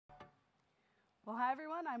Well, hi,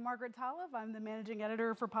 everyone. I'm Margaret Talev. I'm the managing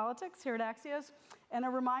editor for politics here at Axios. And a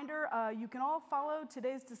reminder, you can all follow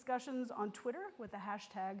today's discussions on Twitter with the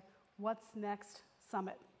hashtag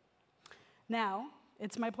 #What'sNextSummit. Now,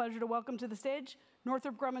 it's my pleasure to welcome to the stage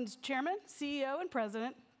Northrop Grumman's chairman, CEO, and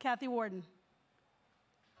president, Kathy Warden.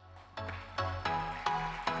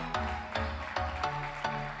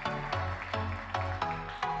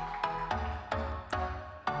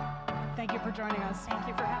 Thank you for joining us. Thank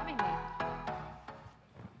you for having me.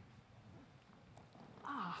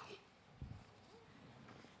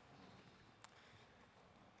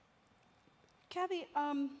 Kathy,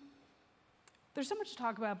 there's so much to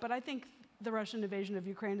talk about, but I think the Russian invasion of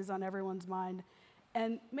Ukraine is on everyone's mind.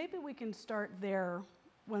 And maybe we can start there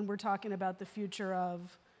when we're talking about the future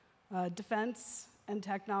of defense and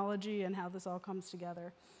technology and how this all comes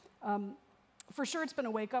together. For sure, it's been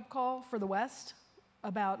a wake-up call for the West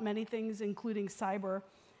about many things, including cyber.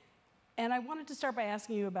 And I wanted to start by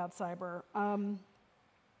asking you about cyber.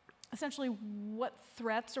 Essentially, what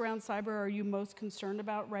threats around cyber are you most concerned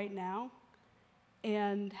about right now?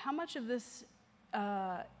 And how much of this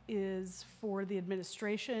is for the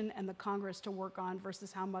administration and the Congress to work on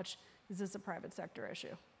versus how much is this a private sector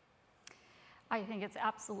issue? I think it's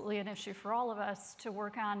absolutely an issue for all of us to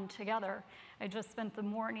work on together. I just spent the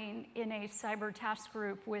morning in a cyber task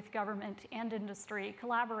group with government and industry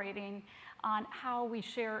collaborating on how we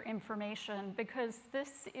share information, because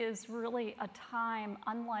this is really a time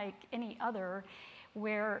unlike any other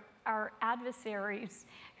where our adversaries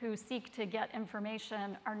who seek to get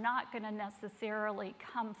information are not going to necessarily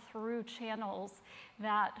come through channels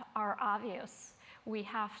that are obvious. We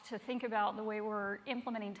have to think about the way we're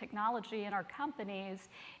implementing technology in our companies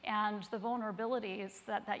and the vulnerabilities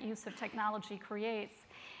that that use of technology creates.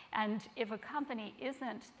 And if a company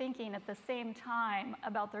isn't thinking at the same time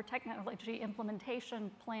about their technology implementation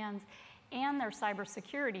plans and their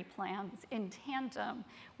cybersecurity plans in tandem,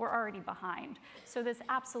 we're already behind. So this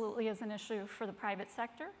absolutely is an issue for the private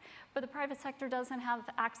sector, but the private sector doesn't have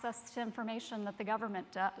access to information that the government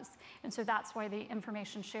does. And so that's why the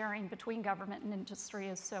information sharing between government and industry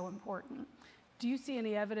is so important. Do you see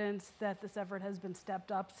any evidence that this effort has been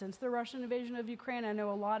stepped up since the Russian invasion of Ukraine? I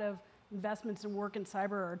know a lot of investments and work in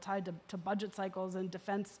cyber are tied to budget cycles and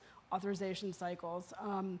defense authorization cycles.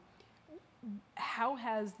 How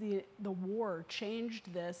has the war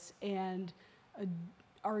changed this, and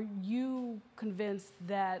are you convinced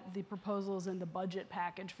that the proposals in the budget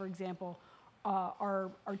package, for example,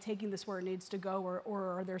 are taking this where it needs to go,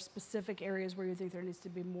 or are there specific areas where you think there needs to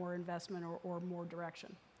be more investment or more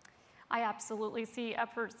direction? I absolutely see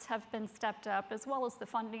efforts have been stepped up, as well as the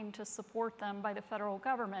funding to support them by the federal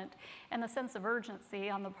government. And the sense of urgency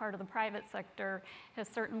on the part of the private sector has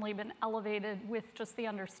certainly been elevated with just the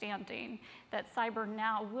understanding that cyber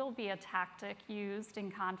now will be a tactic used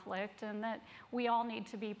in conflict and that we all need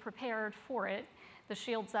to be prepared for it. The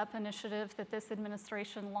Shields Up initiative that this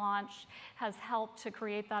administration launched has helped to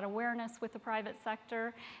create that awareness with the private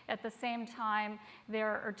sector. At the same time,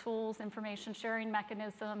 there are tools, information sharing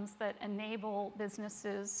mechanisms that enable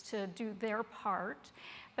businesses to do their part.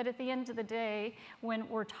 But at the end of the day, when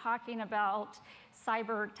we're talking about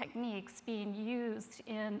cyber techniques being used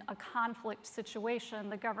in a conflict situation,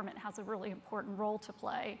 the government has a really important role to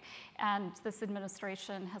play. And this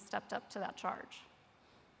administration has stepped up to that charge.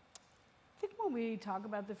 I think when we talk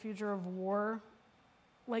about the future of war,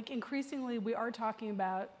 like increasingly we are talking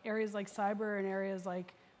about areas like cyber and areas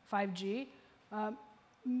like 5G,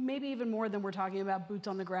 maybe even more than we're talking about boots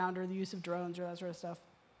on the ground or the use of drones or that sort of stuff.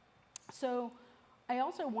 So I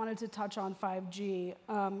also wanted to touch on 5G.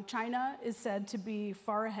 China is said to be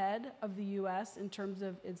far ahead of the US in terms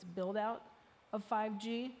of its build out of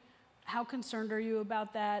 5G. How concerned are you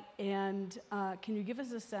about that? And can you give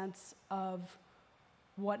us a sense of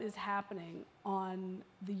what is happening on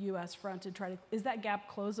the US front to try to, is that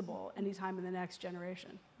gap closable anytime in the next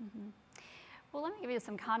generation? Mm-hmm. Well, let me give you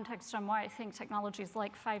some context on why I think technologies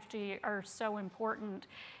like 5G are so important.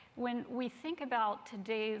 When we think about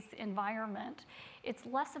today's environment, it's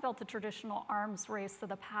less about the traditional arms race of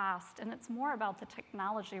the past, and it's more about the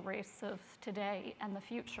technology race of today and the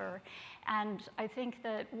future. And I think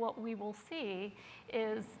that what we will see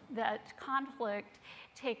is that conflict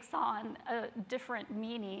takes on a different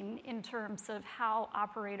meaning in terms of how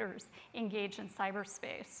operators engage in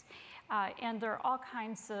cyberspace. And there are all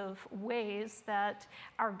kinds of ways that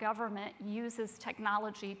our government uses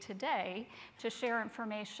technology today to share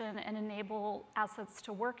information and enable assets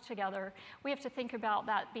to work together. We have to think about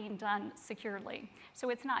that being done securely. So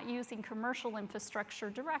it's not using commercial infrastructure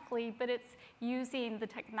directly, but it's using the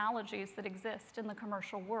technologies that exist in the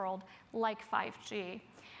commercial world, like 5G.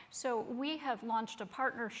 So we have launched a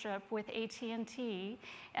partnership with AT&T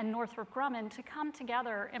and Northrop Grumman to come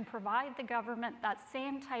together and provide the government that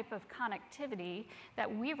same type of connectivity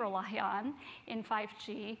that we rely on in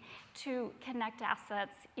 5G to connect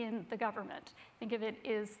assets in the government. Think of it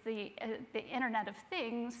as the Internet of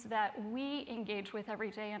Things that we engage with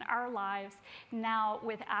every day in our lives, now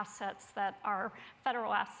with assets that are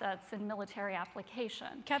federal assets and military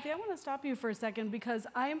application. Kathy, I want to stop you for a second because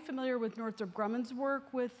I am familiar with Northrop Grumman's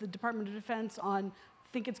work with the Department of Defense on, I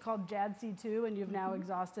think it's called JADC2, and you've now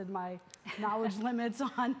exhausted my knowledge limits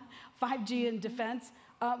on 5G and defense.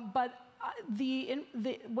 But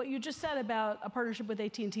what you just said about a partnership with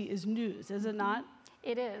AT&T is news, is it not?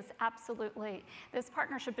 It is, absolutely. This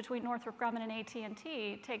partnership between Northrop Grumman and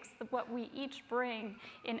AT&T takes what we each bring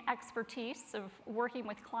in expertise of working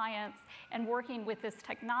with clients and working with this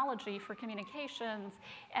technology for communications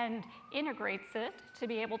and integrates it to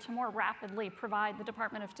be able to more rapidly provide the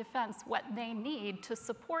Department of Defense what they need to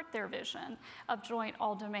support their vision of joint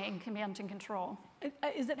all-domain command and control.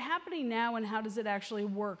 Is it happening now, and how does it actually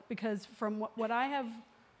work? Because from what I have,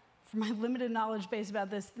 from my limited knowledge base about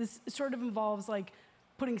this sort of involves like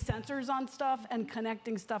putting sensors on stuff and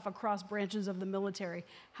connecting stuff across branches of the military.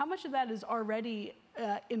 How much of that is already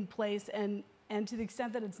in place, and to the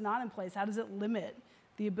extent that it's not in place, how does it limit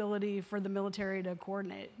the ability for the military to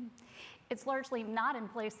coordinate? It's largely not in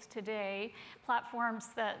place today.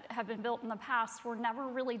 Platforms that have been built in the past were never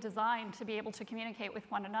really designed to be able to communicate with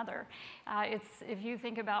one another. If you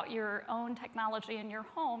think about your own technology in your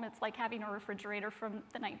home, it's like having a refrigerator from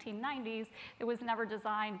the 1990s. It was never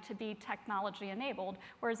designed to be technology enabled.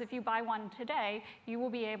 Whereas if you buy one today, you will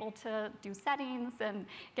be able to do settings and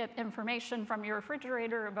get information from your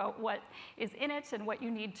refrigerator about what is in it and what you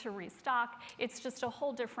need to restock. It's just a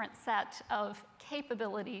whole different set of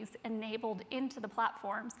capabilities enabled into the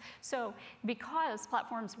platforms. So because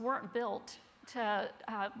platforms weren't built to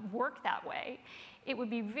work that way, it would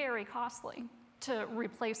be very costly to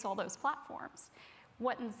replace all those platforms.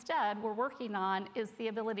 What instead we're working on is the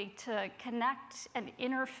ability to connect and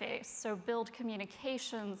interface, so build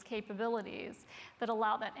communications capabilities that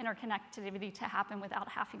allow that interconnectivity to happen without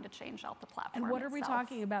having to change out the platform. And what are we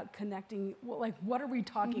talking about connecting? Like, what are we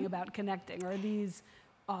talking about connecting? Are these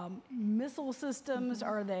missile systems?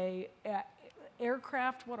 Are they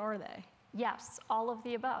aircraft? What are they? Yes, all of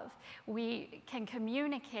the above. We can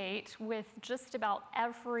communicate with just about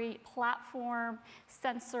every platform,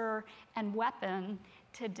 sensor, and weapon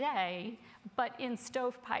today, but in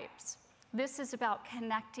stovepipes. This is about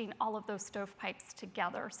connecting all of those stovepipes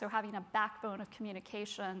together, so having a backbone of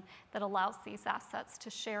communication that allows these assets to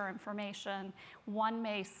share information. One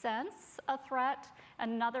may sense a threat,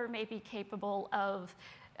 another may be capable of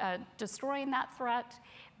destroying that threat,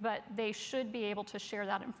 but they should be able to share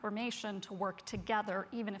that information to work together,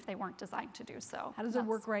 even if they weren't designed to do so. How does it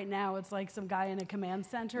work right now? It's like some guy in a command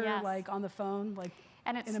center, like on the phone, like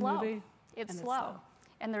and it's in a slow. movie? It's slow.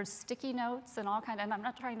 And there's sticky notes and all and I'm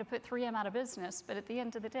not trying to put 3M out of business, but at the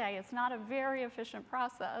end of the day, it's not a very efficient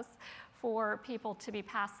process for people to be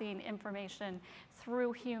passing information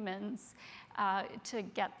through humans to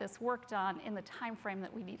get this work done in the time frame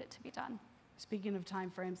that we need it to be done. Speaking of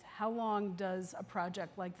time frames, how long does a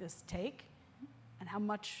project like this take, and how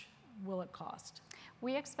much will it cost?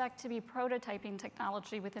 We expect to be prototyping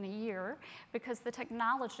technology within a year because the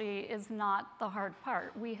technology is not the hard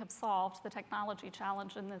part. We have solved the technology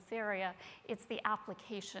challenge in this area. It's the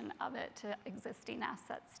application of it to existing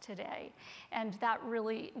assets today. And that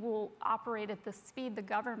really will operate at the speed the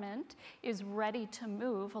government is ready to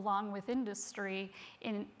move along with industry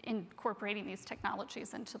in incorporating these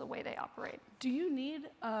technologies into the way they operate. Do you need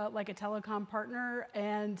like a telecom partner?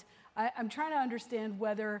 And I'm trying to understand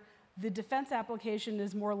whether the defense application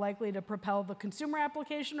is more likely to propel the consumer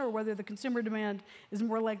application, or whether the consumer demand is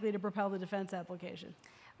more likely to propel the defense application.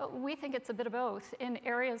 But we think it's a bit of both. In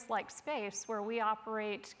areas like space, where we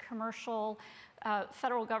operate commercial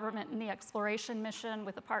federal government in the exploration mission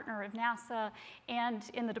with a partner of NASA, and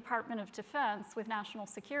in the Department of Defense with national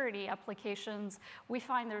security applications, we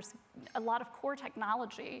find there's a lot of core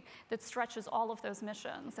technology that stretches all of those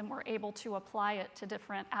missions, and we're able to apply it to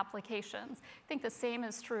different applications. I think the same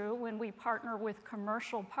is true when we partner with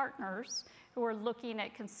commercial partners who are looking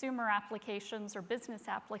at consumer applications or business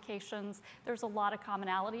applications. There's a lot of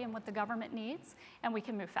commonality in what the government needs, and we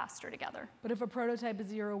can move faster together. But if a prototype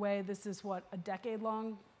is a year away, this is what, a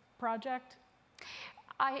decade-long project?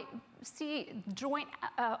 I see joint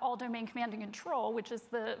all-domain command and control, which is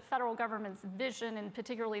the federal government's vision, and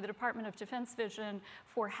particularly the Department of Defense vision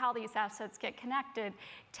for how these assets get connected,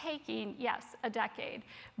 taking, yes, a decade.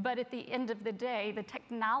 But at the end of the day, the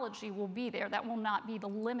technology will be there. That will not be the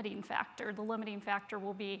limiting factor. The limiting factor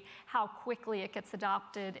will be how quickly it gets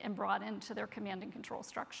adopted and brought into their command and control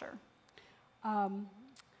structure. While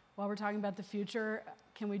we're talking about the future,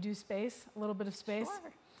 can we do space, a little bit of space?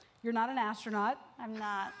 Sure. You're not an astronaut. I'm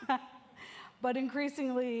not. But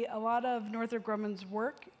increasingly, a lot of Northrop Grumman's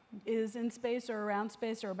work is in space or around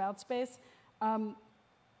space or about space. Northrop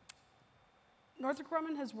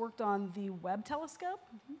Grumman has worked on the Webb telescope,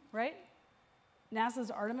 right?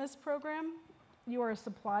 NASA's Artemis program. You are a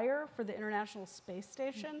supplier for the International Space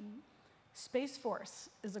Station. Space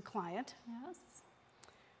Force is a client. Yes.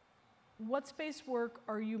 What space work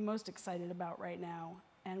are you most excited about right now?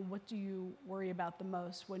 And what do you worry about the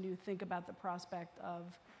most when you think about the prospect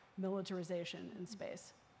of militarization in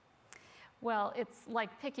space? Well, it's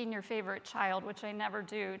like picking your favorite child, which I never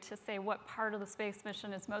do, to say what part of the space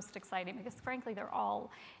mission is most exciting, because frankly, they're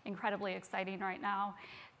all incredibly exciting right now.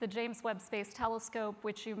 The James Webb Space Telescope,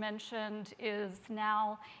 which you mentioned, is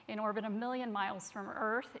now in orbit 1 million miles from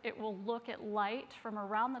Earth. It will look at light from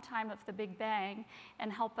around the time of the Big Bang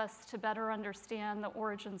and help us to better understand the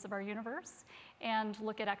origins of our universe and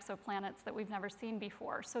look at exoplanets that we've never seen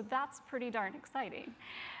before. So that's pretty darn exciting.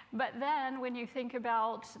 But then when you think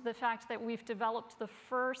about the fact that we've developed the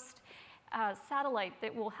first satellite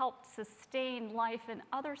that will help sustain life in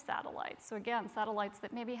other satellites. So again, satellites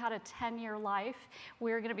that maybe had a 10-year life,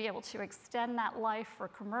 we're going to be able to extend that life for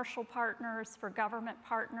commercial partners, for government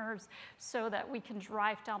partners, so that we can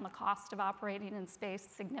drive down the cost of operating in space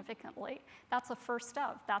significantly. That's a first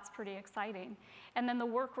of. That's pretty exciting. And then the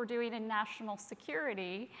work we're doing in national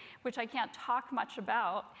security, which I can't talk much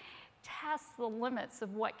about, tests the limits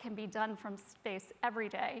of what can be done from space every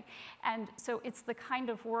day. And so it's the kind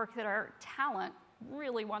of work that our talent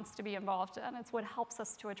really wants to be involved in. It's what helps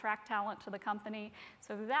us to attract talent to the company.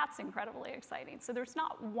 So that's incredibly exciting. So there's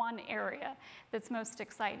not one area that's most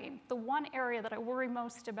exciting. The one area that I worry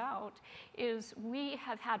most about is we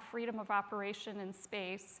have had freedom of operation in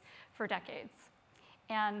space for decades.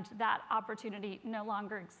 And that opportunity no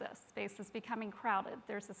longer exists. Space is becoming crowded.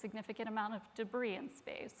 There's a significant amount of debris in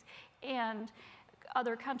space. And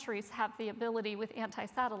other countries have the ability with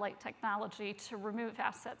anti-satellite technology to remove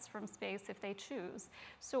assets from space if they choose.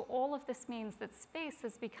 So all of this means that space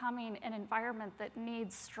is becoming an environment that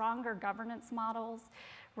needs stronger governance models,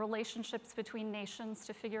 relationships between nations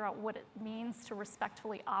to figure out what it means to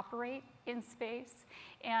respectfully operate in space.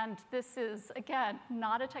 And this is, again,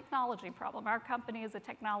 not a technology problem. Our company is a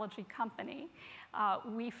technology company.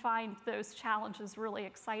 We find those challenges really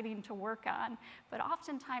exciting to work on, but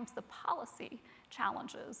oftentimes the policy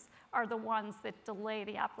challenges are the ones that delay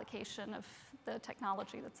the application of the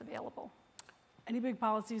technology that's available. Any big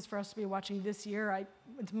policies for us to be watching this year?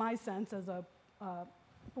 It's my sense as a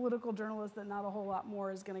political journalist that not a whole lot more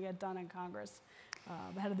is going to get done in Congress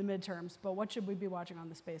ahead of the midterms, but what should we be watching on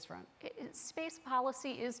the space front? Space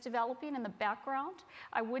policy is developing in the background.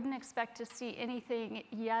 I wouldn't expect to see anything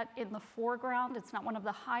yet in the foreground. It's not one of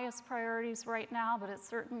the highest priorities right now, but it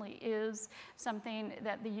certainly is something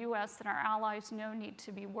that the US and our allies know need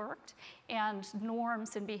to be worked. And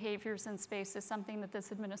norms and behaviors in space is something that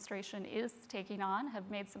this administration is taking on, have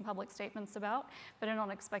made some public statements about, but I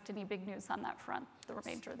don't expect any big news on that front the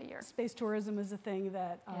remainder of the year. Space tourism is a thing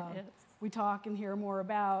that It is. we talk and hear more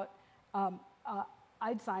about.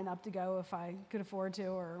 I'd sign up to go if I could afford to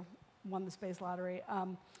or won the space lottery.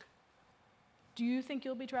 Do you think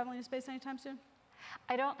you'll be traveling to space anytime soon?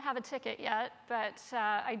 I don't have a ticket yet, but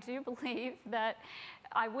I do believe that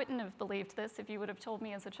I wouldn't have believed this if you would have told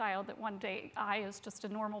me as a child that one day I, as just a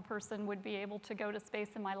normal person, would be able to go to space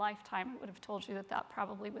in my lifetime. I would have told you that that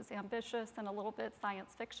probably was ambitious and a little bit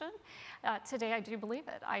science fiction. Today, I do believe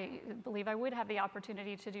it. I believe I would have the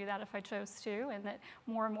opportunity to do that if I chose to, and that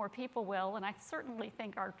more and more people will. And I certainly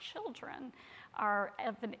think our children are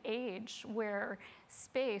of an age where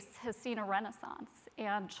space has seen a renaissance,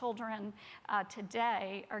 and children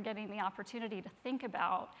today are getting the opportunity to think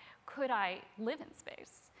about, could I live in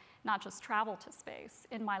space, not just travel to space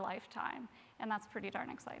in my lifetime? And that's pretty darn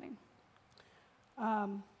exciting.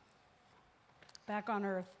 Back on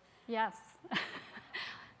Earth. Yes.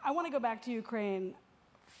 I want to go back to Ukraine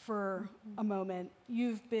for a moment.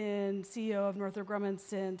 You've been CEO of Northrop Grumman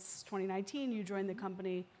since 2019. You joined the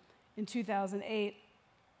company in 2008.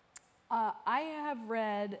 I have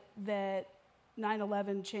read that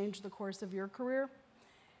 9/11 changed the course of your career.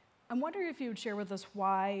 I'm wondering if you would share with us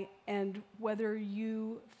why and whether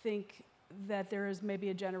you think that there is maybe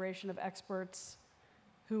a generation of experts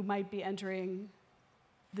who might be entering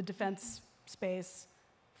the defense space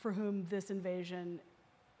for whom this invasion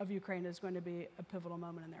of Ukraine is going to be a pivotal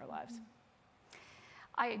moment in their lives?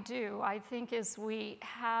 I do. I think as we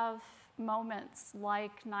have moments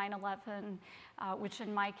like 9/11, which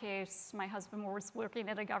in my case, my husband was working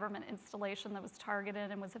at a government installation that was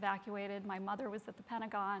targeted and was evacuated. My mother was at the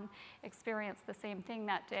Pentagon, experienced the same thing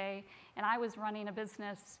that day. And I was running a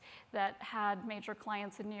business that had major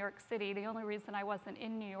clients in New York City. The only reason I wasn't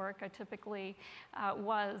in New York, I typically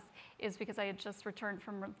is because I had just returned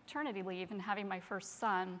from maternity leave and having my first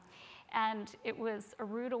son. And it was a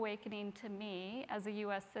rude awakening to me as a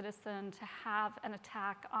US citizen to have an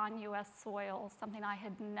attack on US soil, something I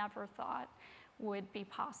had never thought would be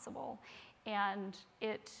possible. And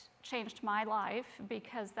it changed my life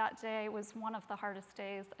because that day was one of the hardest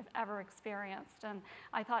days I've ever experienced. And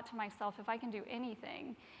I thought to myself, if I can do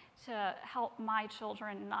anything to help my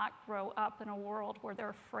children not grow up in a world where they're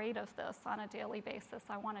afraid of this on a daily basis,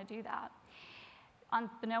 I want to do that.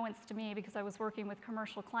 Unbeknownst to me, because I was working with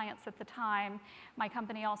commercial clients at the time, my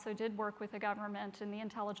company also did work with the government and the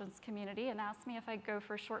intelligence community and asked me if I'd go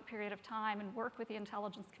for a short period of time and work with the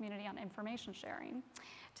intelligence community on information sharing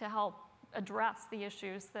to help address the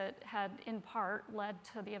issues that had in part led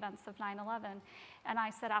to the events of 9/11. And I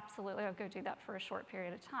said, absolutely, I'll go do that for a short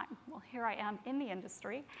period of time. Well, here I am in the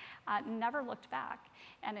industry, never looked back.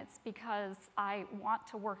 And it's because I want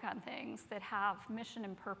to work on things that have mission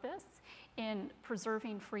and purpose in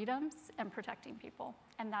preserving freedoms and protecting people.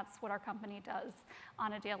 And that's what our company does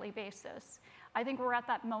on a daily basis. I think we're at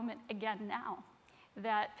that moment again now,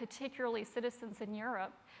 that particularly citizens in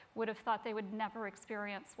Europe would have thought they would never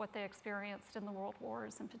experience what they experienced in the world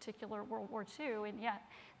wars, in particular World War II, and yet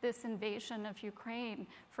this invasion of Ukraine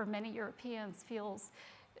for many Europeans feels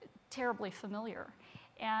terribly familiar.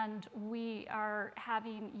 And we are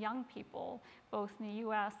having young people, both in the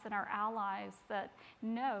US and our allies, that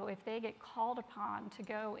know if they get called upon to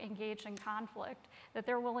go engage in conflict, that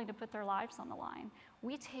they're willing to put their lives on the line.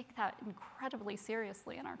 We take that incredibly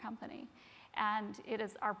seriously in our company. And it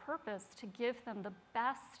is our purpose to give them the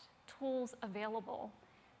best tools available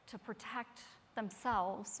to protect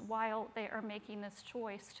themselves while they are making this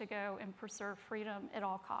choice to go and preserve freedom at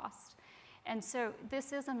all costs. And so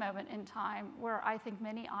this is a moment in time where I think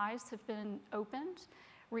many eyes have been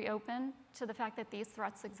reopened to the fact that these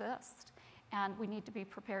threats exist, and we need to be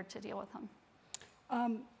prepared to deal with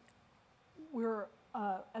them.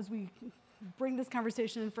 As we bring this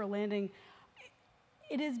conversation in for a landing,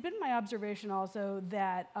 it has been my observation also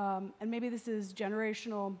that, and maybe this is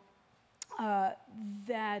generational,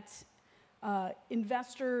 that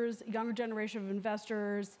investors, younger generation of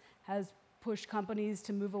investors has pushed companies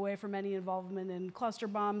to move away from any involvement in cluster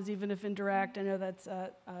bombs, even if indirect. I know that's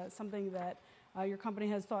something that your company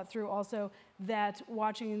has thought through also, that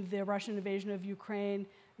watching the Russian invasion of Ukraine,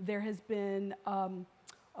 there has been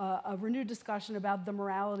a renewed discussion about the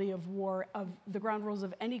morality of war, of the ground rules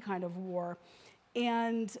of any kind of war.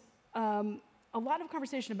 And a lot of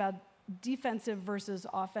conversation about defensive versus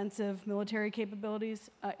offensive military capabilities.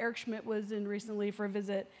 Eric Schmidt was in recently for a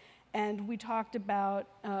visit, and we talked about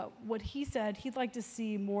what he said. He'd like to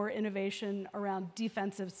see more innovation around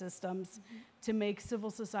defensive systems to make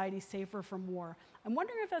civil society safer from war. I'm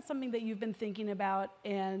wondering if that's something that you've been thinking about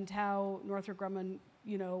and how Northrop Grumman,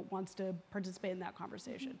 wants to participate in that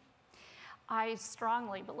conversation. I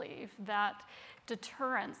strongly believe that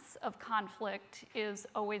deterrence of conflict is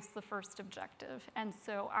always the first objective. And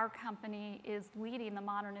so our company is leading the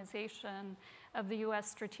modernization of the US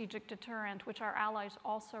strategic deterrent, which our allies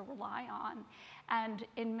also rely on. And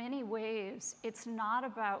in many ways, it's not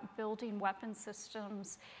about building weapon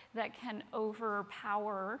systems that can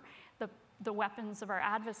overpower the weapons of our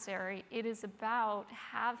adversary. It is about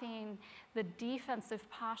having the defensive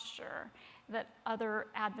posture that other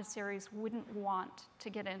adversaries wouldn't want to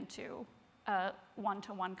get into a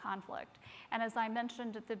one-to-one conflict. And as I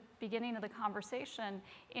mentioned at the beginning of the conversation,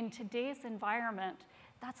 in today's environment,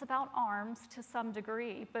 that's about arms to some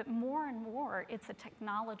degree, but more and more, it's a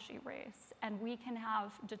technology race. And we can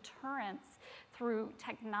have deterrence through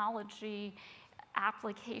technology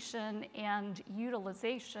application and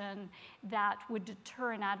utilization that would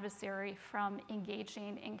deter an adversary from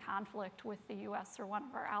engaging in conflict with the US or one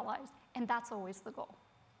of our allies. And that's always the goal.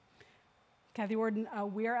 Kathy Warden,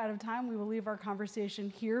 we are out of time. We will leave our conversation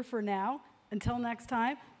here for now. Until next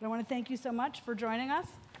time, I want to thank you so much for joining us.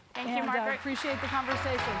 Thank you, Margaret. Appreciate the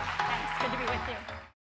conversation. Thanks. Good to be with you.